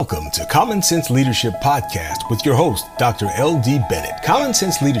Welcome to Common Sense Leadership Podcast with your host, Dr. L.D. Bennett. Common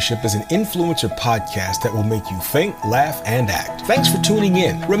Sense Leadership is an influencer podcast that will make you think, laugh, and act. Thanks for tuning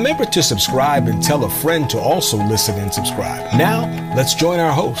in. Remember to subscribe and tell a friend to also listen and subscribe. Now, let's join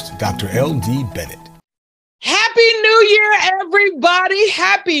our host, Dr. L.D. Bennett. Happy New Year, everybody.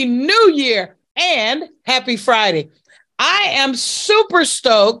 Happy New Year and happy Friday. I am super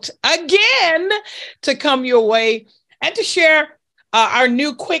stoked again to come your way and to share our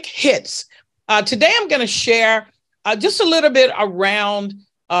new quick hits. Today, I'm going to share just a little bit around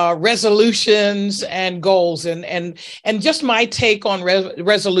resolutions and goals and just my take on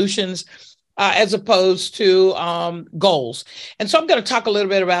resolutions as opposed to goals. And so I'm going to talk a little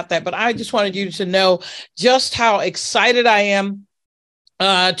bit about that, but I just wanted you to know just how excited I am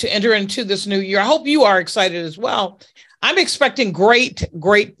to enter into this new year. I hope you are excited as well. I'm expecting great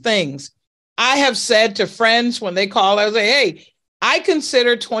things. I have said to friends when they call, I say, hey, I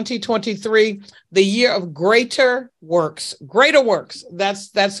consider 2023 the year of greater works. That's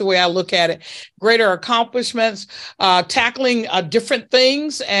the way I look at it. Greater accomplishments, tackling different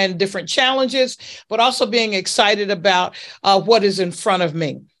things and different challenges, but also being excited about what is in front of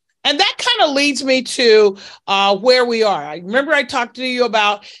me. And that kind of leads me to where we are. I remember I talked to you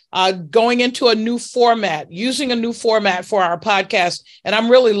about going into a new format, using a new format for our podcast. And I'm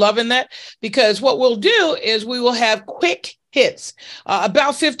really loving that because what we'll do is we will have quick hits,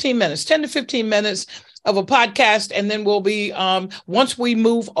 about 15 minutes, 10 to 15 minutes of a podcast. And then we'll be, once we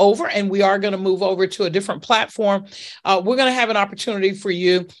move over, and we are going to move over to a different platform, we're going to have an opportunity for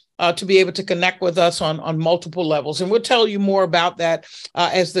you to be able to connect with us on multiple levels. And we'll tell you more about that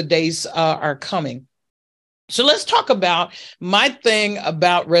as the days are coming. So let's talk about my thing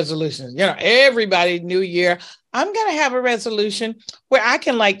about resolutions. You know, everybody, New Year, I'm going to have a resolution where I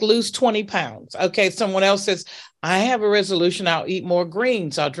can lose 20 pounds. Okay. Someone else says, I have a resolution. I'll eat more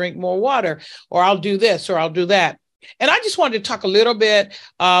greens. I'll drink more water, or I'll do this, or I'll do that. And I just wanted to talk a little bit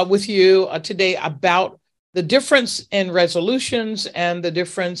with you today about the difference in resolutions and the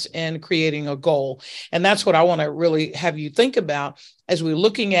difference in creating a goal. And that's what I want to really have you think about as we're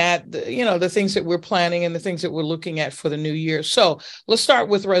looking at the things that we're planning and the things that we're looking at for the new year. So let's start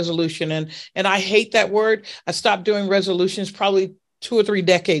with resolution. And I hate that word. I stopped doing resolutions probably 2 or 3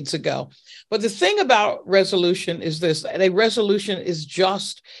 decades ago. But the thing about resolution is this: a resolution is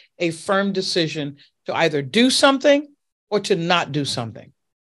just a firm decision to either do something or to not do something.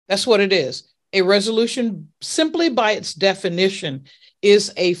 That's what it is. A resolution, simply by its definition,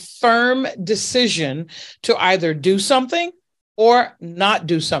 is a firm decision to either do something or not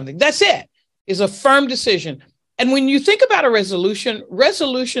do something. That's it. It's a firm decision. And when you think about a resolution,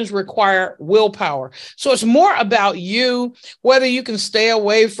 resolutions require willpower. So it's more about you, whether you can stay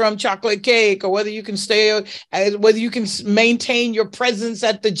away from chocolate cake or whether you can maintain your presence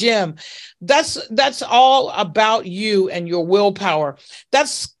at the gym. That's all about you and your willpower.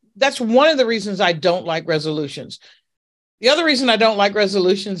 That's one of the reasons I don't like resolutions. The other reason I don't like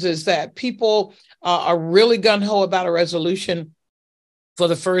resolutions is that people are really gung-ho about a resolution for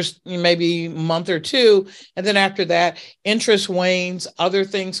the first maybe month or two. And then after that, interest wanes, other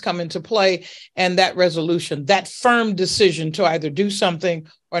things come into play. And that resolution, that firm decision to either do something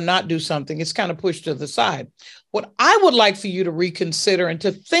or not do something, is kind of pushed to the side. What I would like for you to reconsider and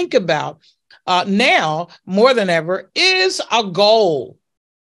to think about now more than ever is a goal.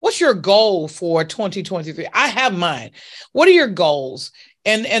 What's your goal for 2023? I have mine. What are your goals?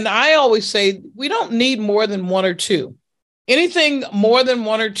 And I always say we don't need more than 1 or 2. Anything more than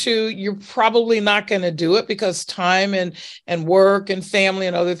 1 or 2, you're probably not going to do it because time and work and family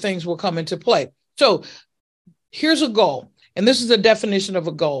and other things will come into play. So here's a goal. And this is the definition of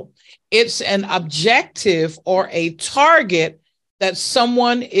a goal. It's an objective or a target that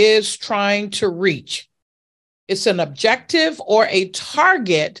someone is trying to reach. It's an objective or a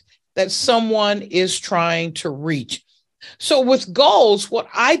target that someone is trying to reach. So with goals, what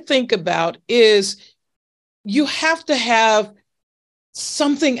I think about is you have to have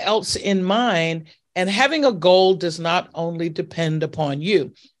something else in mind, and having a goal does not only depend upon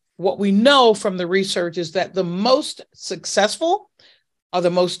you. What we know from the research is that the most successful or the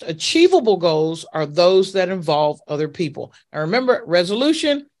most achievable goals are those that involve other people. Now remember,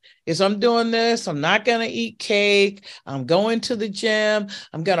 resolution is I'm doing this. I'm not going to eat cake. I'm going to the gym.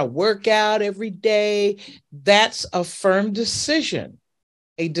 I'm going to work out every day. That's a firm decision,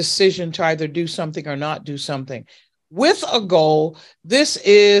 a decision to either do something or not do something. With a goal, this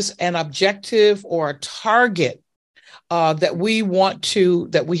is an objective or a target that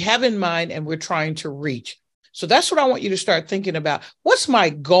we have in mind and we're trying to reach. So that's what I want you to start thinking about. What's my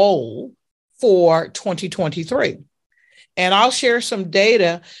goal for 2023? And I'll share some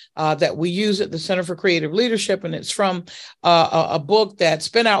data that we use at the Center for Creative Leadership. And it's from a book that's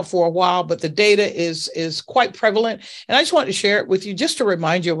been out for a while, but the data is quite prevalent. And I just want to share it with you just to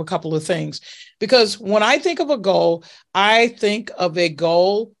remind you of a couple of things. Because when I think of a goal, I think of a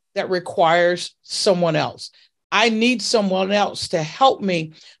goal that requires someone else. I need someone else to help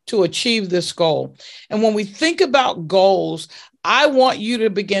me to achieve this goal. And when we think about goals, I want you to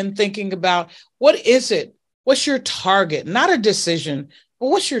begin thinking about, what is it? What's your target? Not a decision, but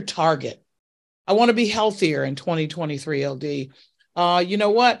what's your target? I want to be healthier in 2023, LD. You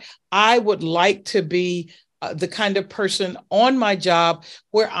know what? I would like to be the kind of person on my job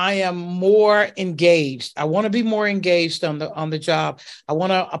where I am more engaged. I want to be more engaged on the job. I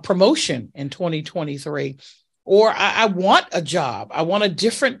want a promotion in 2023, or I want a job. I want a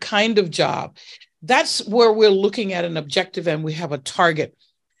different kind of job. That's where we're looking at an objective and we have a target.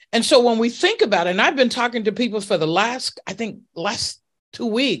 And so when we think about it, and I've been talking to people for the last 2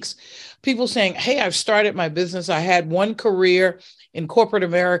 weeks, people saying, hey, I've started my business. I had one career in corporate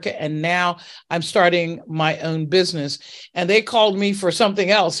America, and now I'm starting my own business. And they called me for something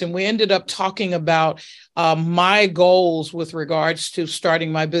else. And we ended up talking about my goals with regards to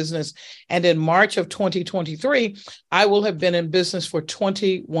starting my business. And in March of 2023, I will have been in business for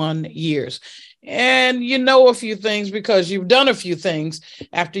 21 years. And you know a few things because you've done a few things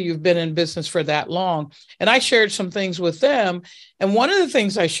after you've been in business for that long. And I shared some things with them. And one of the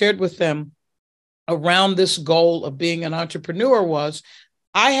things I shared with them around this goal of being an entrepreneur was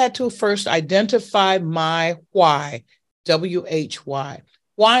I had to first identify my why, WHY.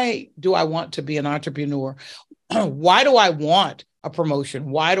 Why do I want to be an entrepreneur? Why do I want a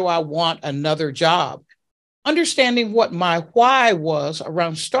promotion? Why do I want another job? Understanding what my why was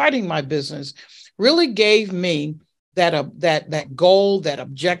around starting my business really gave me that goal, that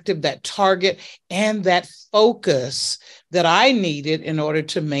objective, that target, and that focus that I needed in order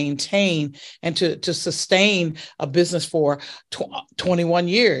to maintain and to sustain a business for 21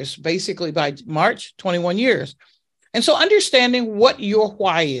 years, basically by March, 21 years. And so understanding what your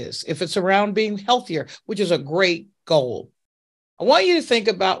why is, if it's around being healthier, which is a great goal, I want you to think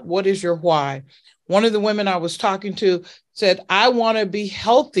about what is your why. One of the women I was talking to said, I want to be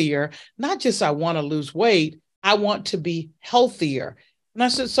healthier, not just I want to lose weight, I want to be healthier. And I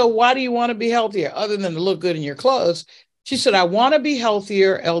said, so why do you want to be healthier other than to look good in your clothes? She said, I want to be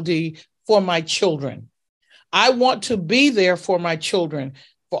healthier, LD, for my children. I want to be there for my children,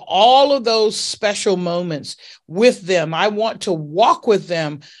 for all of those special moments with them. I want to walk with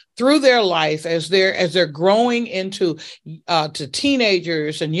them through their life as they're growing into to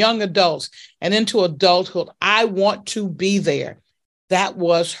teenagers and young adults and into adulthood. I want to be there. That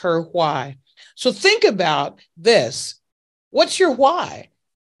was her why. So think about this. What's your why?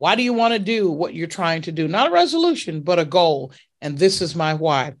 Why do you want to do what you're trying to do? Not a resolution, but a goal. And this is my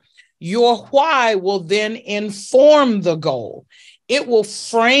why. Your why will then inform the goal. It will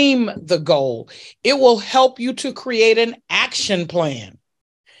frame the goal. It will help you to create an action plan.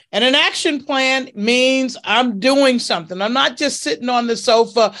 And an action plan means I'm doing something. I'm not just sitting on the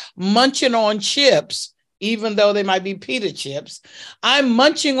sofa munching on chips, even though they might be pita chips. I'm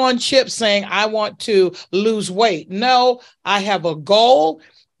munching on chips saying I want to lose weight. No, I have a goal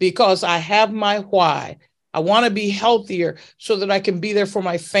because I have my why. I want to be healthier so that I can be there for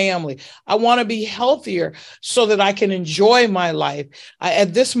my family. I want to be healthier so that I can enjoy my life.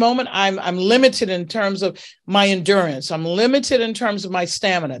 At this moment, I'm limited in terms of my endurance. I'm limited in terms of my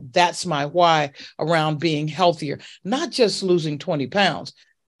stamina. That's my why around being healthier, not just losing 20 pounds.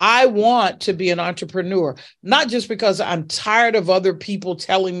 I want to be an entrepreneur, not just because I'm tired of other people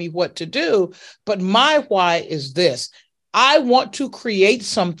telling me what to do, but my why is this. I want to create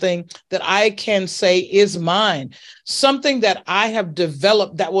something that I can say is mine, something that I have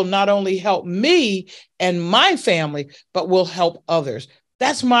developed that will not only help me and my family, but will help others.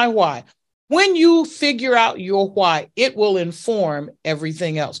 That's my why. When you figure out your why, it will inform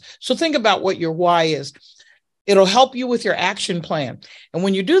everything else. So think about what your why is. It'll help you with your action plan. And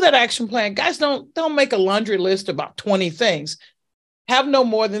when you do that action plan, guys, don't make a laundry list about 20 things. Have no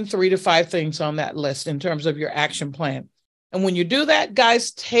more than 3 to 5 things on that list in terms of your action plan. And when you do that,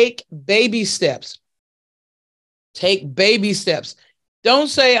 guys, take baby steps. Take baby steps. Don't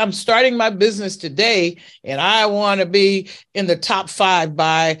say I'm starting my business today and I want to be in the top 5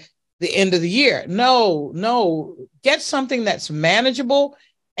 by the end of the year. No. Get something that's manageable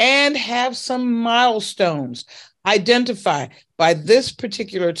and have some milestones. Identify by this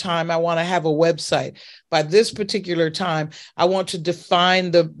particular time, I want to have a website. By this particular time, I want to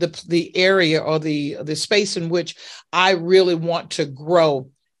define the area or the space in which I really want to grow.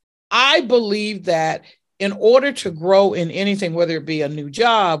 I believe that in order to grow in anything, whether it be a new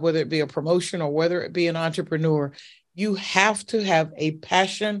job, whether it be a promotion, or whether it be an entrepreneur, you have to have a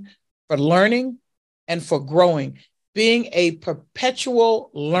passion for learning and for growing, being a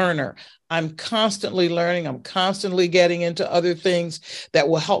perpetual learner. I'm constantly learning. I'm constantly getting into other things that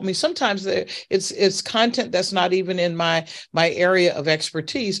will help me. Sometimes it's content that's not even in my area of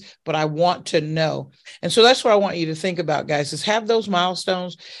expertise, but I want to know. And so that's what I want you to think about, guys, is have those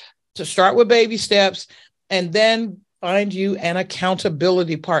milestones, to start with baby steps, and then find you an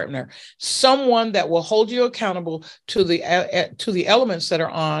accountability partner, someone that will hold you accountable to the elements that are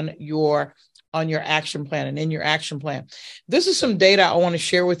on your action plan and in your action plan. This is some data I want to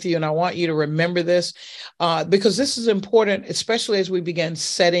share with you, and I want you to remember this because this is important, especially as we begin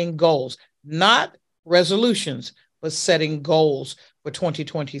setting goals, not resolutions, but setting goals for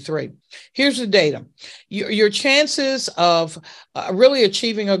 2023. Here's the data. Your chances of really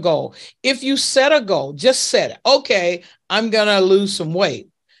achieving a goal. If you set a goal, just set it. Okay, I'm going to lose some weight.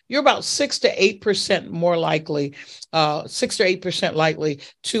 You're about 6 to 8% more likely, 6 to 8% likely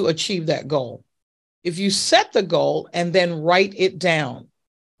to achieve that goal. If you set the goal and then write it down,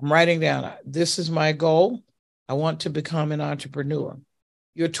 I'm writing down, this is my goal. I want to become an entrepreneur.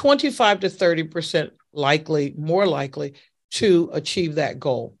 You're 25 to 30% likely, more likely to achieve that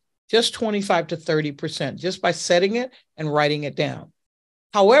goal. Just 25 to 30%, just by setting it and writing it down.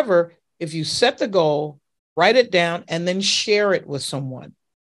 However, if you set the goal, write it down, and then share it with someone,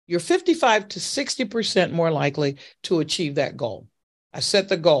 you're 55 to 60% more likely to achieve that goal. I set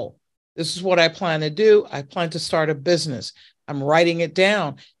the goal. This is what I plan to do. I plan to start a business. I'm writing it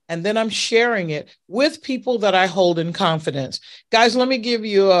down, and then I'm sharing it with people that I hold in confidence. Guys, let me give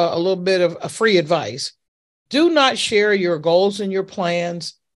you a little bit of a free advice. Do not share your goals and your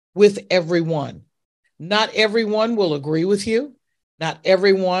plans with everyone. Not everyone will agree with you. Not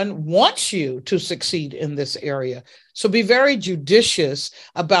everyone wants you to succeed in this area. So be very judicious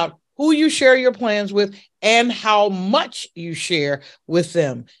about who you share your plans with and how much you share with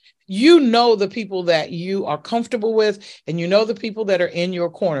them. You know the people that you are comfortable with, and you know the people that are in your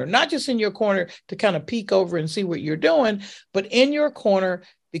corner, not just in your corner to kind of peek over and see what you're doing, but in your corner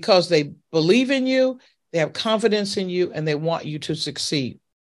because they believe in you, they have confidence in you, and they want you to succeed.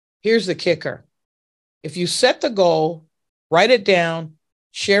 Here's the kicker. If you set the goal, write it down,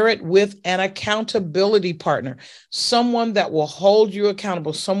 share it with an accountability partner, someone that will hold you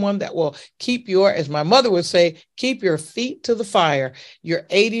accountable, someone that will keep your, as my mother would say, keep your feet to the fire. You're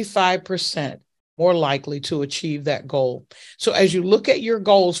 85% more likely to achieve that goal. So as you look at your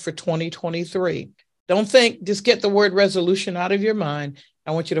goals for 2023, don't think, just get the word resolution out of your mind.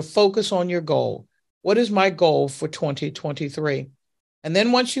 I want you to focus on your goal. What is my goal for 2023? And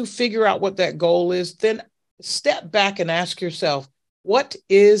then once you figure out what that goal is, then step back and ask yourself, what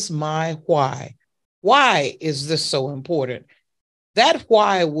is my why? Why is this so important? That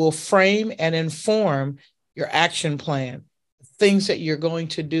why will frame and inform your action plan, the things that you're going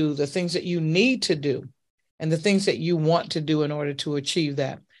to do, the things that you need to do, and the things that you want to do in order to achieve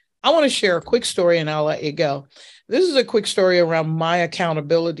that. I want to share a quick story and I'll let you go. This is a quick story around my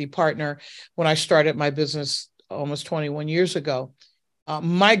accountability partner when I started my business almost 21 years ago.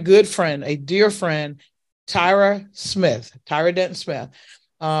 My good friend, a dear friend, Tyra Denton Smith.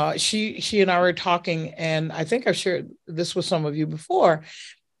 She and I were talking, and I think I've shared this with some of you before.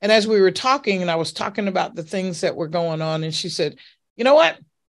 And as we were talking, and I was talking about the things that were going on, and she said, you know what?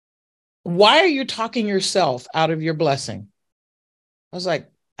 Why are you talking yourself out of your blessing? I was like,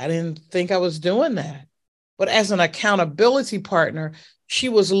 I didn't think I was doing that. But as an accountability partner, she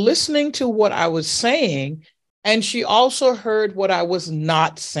was listening to what I was saying, and she also heard what I was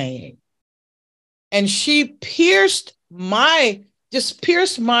not saying. And she pierced my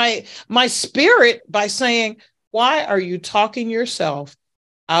spirit by saying, why are you talking yourself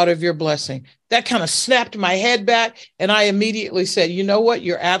out of your blessing? That kind of snapped my head back. And I immediately said, you know what?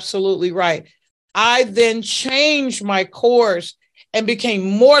 You're absolutely right. I then changed my course and became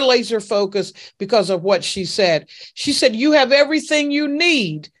more laser focused because of what she said. She said, you have everything you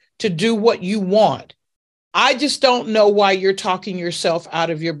need to do what you want. I just don't know why you're talking yourself out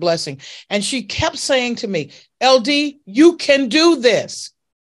of your blessing. And she kept saying to me, LD, you can do this.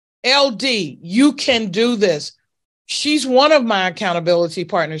 LD, you can do this. She's one of my accountability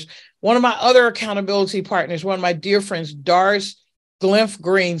partners. One of my other accountability partners, one of my dear friends, Doris Glymph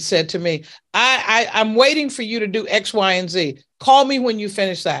Green, said to me, I'm waiting for you to do X, Y, and Z. Call me when you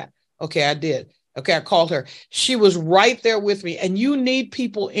finish that. Okay, I did. Okay, I called her. She was right there with me. And you need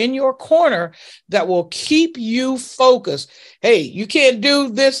people in your corner that will keep you focused. Hey, you can't do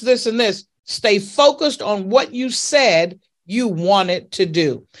this, this, and this. Stay focused on what you said you wanted to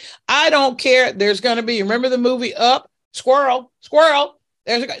do. I don't care. There's going to be, remember the movie Up? Squirrel.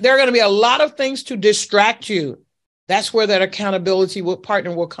 There are going to be a lot of things to distract you. That's where that accountability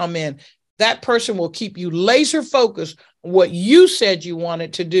partner will come in. That person will keep you laser focused on what you said you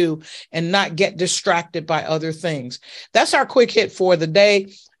wanted to do and not get distracted by other things. That's our quick hit for the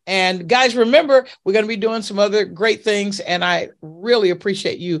day. And guys, remember, we're going to be doing some other great things. And I really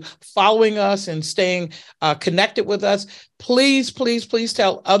appreciate you following us and staying connected with us. Please, please, please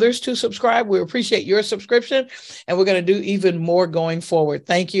tell others to subscribe. We appreciate your subscription. And we're going to do even more going forward.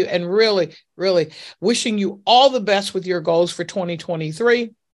 Thank you. And really, really wishing you all the best with your goals for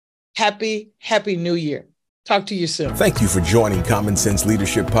 2023. Happy New Year. Talk to you soon. Thank you for joining Common Sense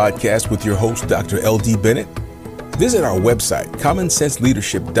Leadership Podcast with your host, Dr. L.D. Bennett. Visit our website,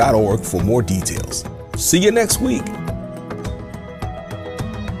 commonsenseleadership.org, for more details. See you next week.